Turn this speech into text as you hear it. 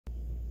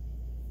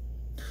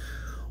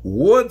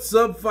What's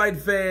up, fight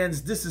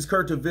fans? This is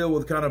Kurt DeVille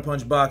with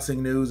Counterpunch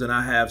Boxing News, and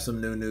I have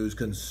some new news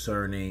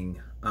concerning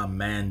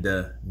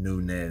Amanda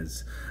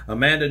Nunes.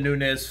 Amanda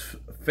Nunes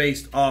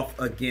faced off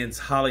against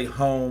Holly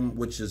Holmes,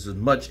 which is a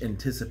much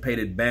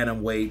anticipated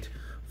bantamweight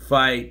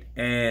fight,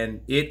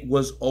 and it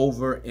was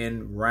over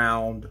in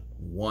round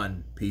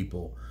one,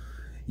 people.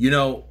 You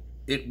know,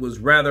 it was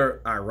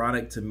rather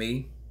ironic to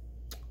me,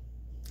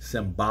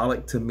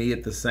 symbolic to me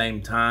at the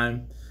same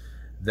time,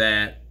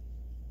 that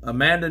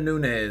Amanda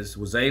Nunes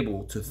was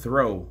able to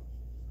throw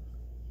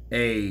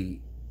a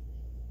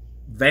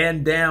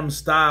Van Damme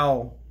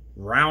style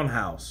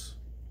roundhouse,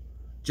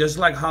 just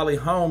like Holly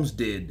Holmes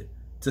did,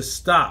 to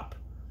stop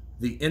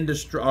the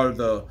industry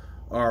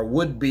or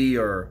would-be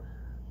or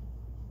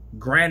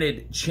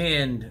granted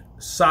chinned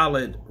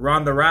solid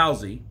Ronda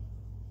Rousey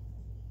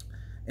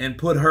and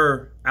put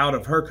her out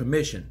of her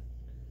commission.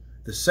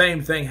 The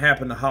same thing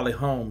happened to Holly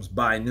Holmes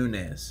by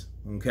Nunes.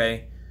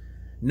 Okay,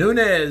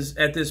 Nunes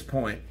at this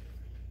point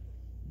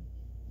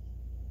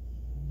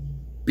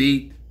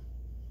beat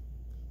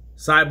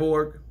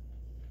Cyborg,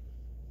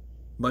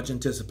 much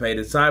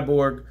anticipated.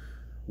 Cyborg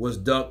was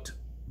ducked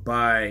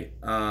by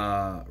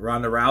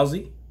Ronda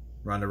Rousey.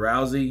 Ronda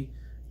Rousey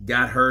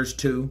got hers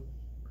too,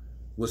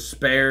 was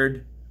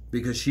spared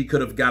because she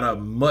could have got a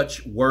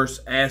much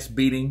worse ass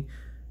beating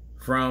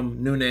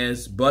from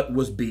Nunes, but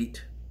was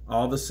beat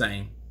all the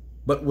same,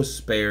 but was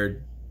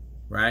spared,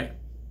 right?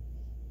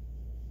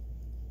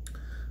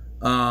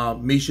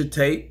 Misha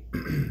Tate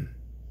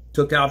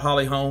took out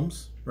Holly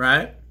Holmes,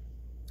 right?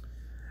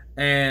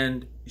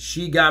 And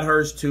she got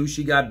hers too.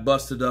 She got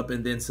busted up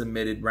and then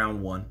submitted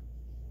round one.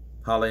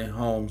 Holly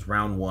Holmes,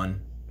 round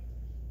one.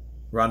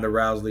 Ronda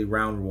Rousey,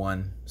 round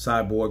one.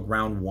 Cyborg,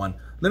 round one.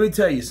 Let me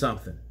tell you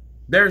something.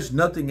 There's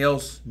nothing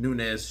else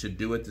Nunes should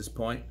do at this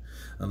point,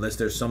 unless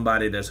there's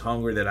somebody that's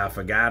hungry that I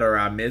forgot or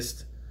I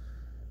missed.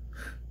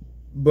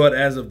 But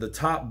as of the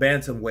top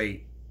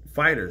bantamweight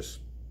fighters,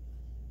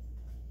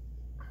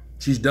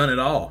 she's done it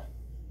all.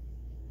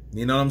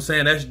 You know what I'm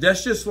saying?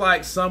 That's just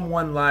like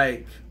someone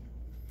like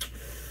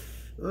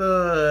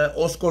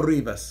Oscar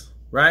Rivas,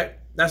 right?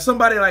 That's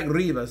somebody like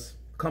Rivas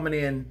coming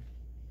in,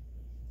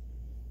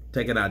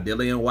 taking out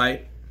Dillian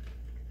White,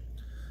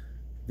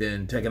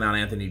 then taking out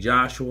Anthony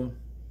Joshua,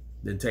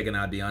 then taking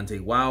out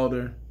Deontay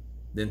Wilder,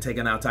 then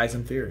taking out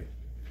Tyson Fury.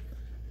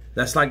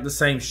 That's like the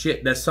same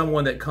shit. That's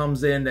someone that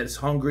comes in, that's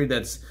hungry,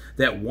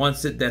 that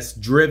wants it, that's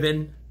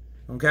driven.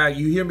 Okay,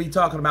 you hear me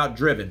talking about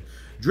driven.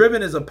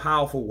 Driven is a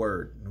powerful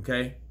word.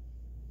 Okay,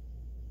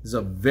 it's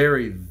a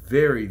very,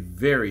 very,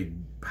 very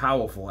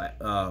powerful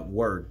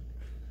word.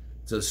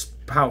 It's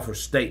a powerful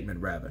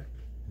statement, rather.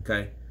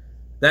 Okay,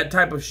 that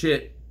type of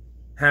shit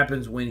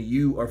happens when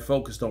you are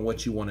focused on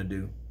what you want to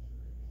do.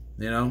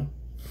 You know,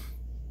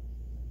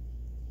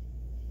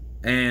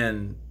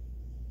 and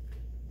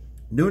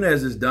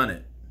Nunes has done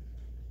it.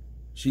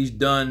 She's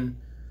done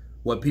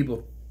what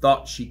people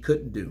thought she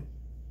couldn't do,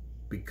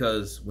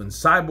 because when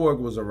Cyborg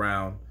was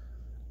around,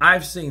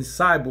 I've seen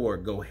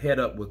Cyborg go head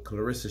up with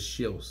Clarissa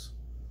Shields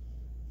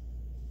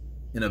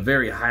in a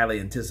very highly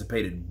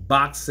anticipated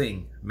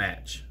boxing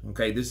match.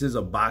 Okay, this is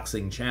a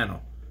boxing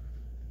channel.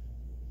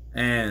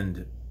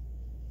 And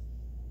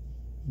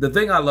the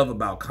thing I love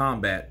about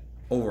combat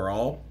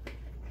overall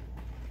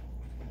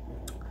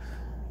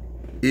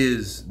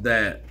is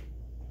that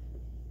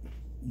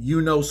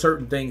you know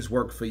certain things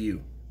work for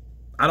you.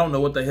 I don't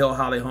know what the hell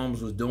Holly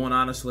Holmes was doing,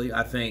 honestly.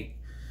 I think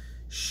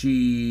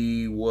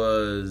she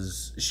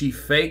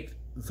faked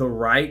the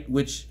right,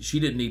 which she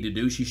didn't need to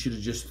do. She should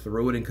have just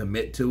threw it and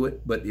commit to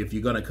it. But if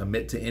you're going to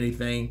commit to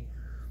anything,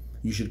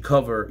 you should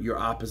cover your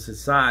opposite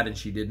side, and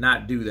she did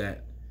not do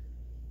that.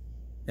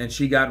 And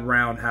she got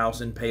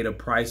roundhouse and paid a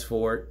price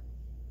for it,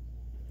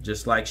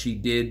 just like she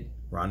did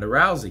Ronda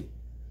Rousey.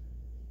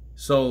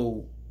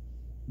 So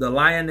the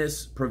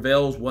lioness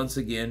prevails once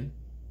again.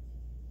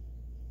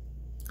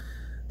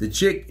 The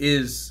chick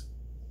is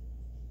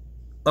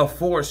a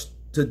force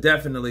to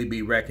definitely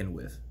be reckoned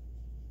with,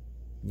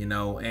 you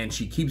know, and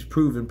she keeps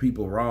proving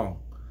people wrong.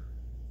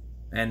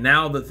 And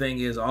now the thing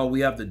is, all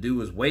we have to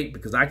do is wait,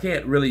 because I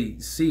can't really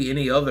see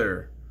any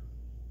other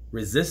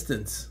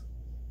resistance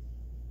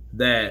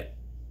that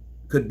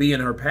could be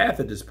in her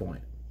path at this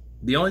point.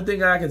 The only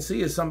thing I can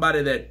see is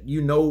somebody that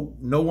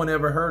no one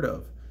ever heard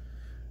of,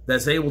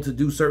 that's able to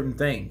do certain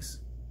things.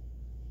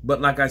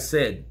 But like I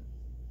said,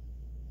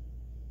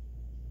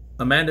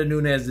 Amanda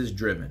Nunes is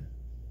driven.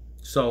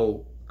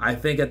 So I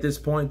think at this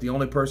point, the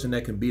only person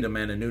that can beat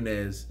Amanda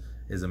Nunes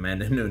is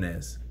Amanda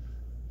Nunes.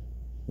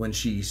 When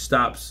she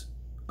stops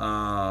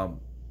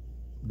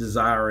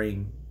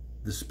desiring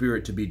the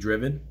spirit to be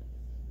driven,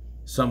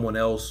 someone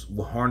else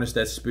will harness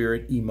that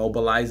spirit,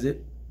 immobilize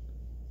it,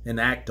 and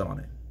act on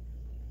it.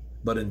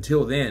 But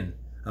until then,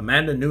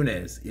 Amanda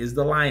Nunes is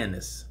the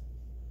lioness,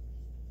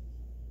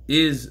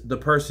 is the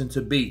person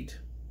to beat,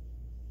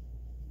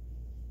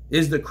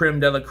 is the creme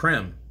de la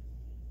creme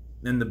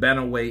in the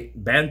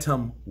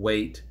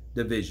bantamweight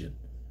division,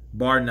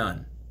 bar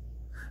none.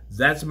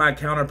 That's my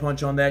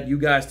counterpunch on that. You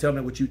guys tell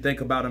me what you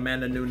think about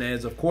Amanda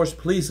Nunes. Of course,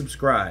 please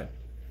subscribe.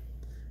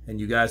 And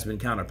you guys have been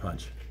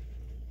Counterpunch.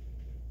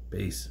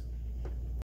 Peace.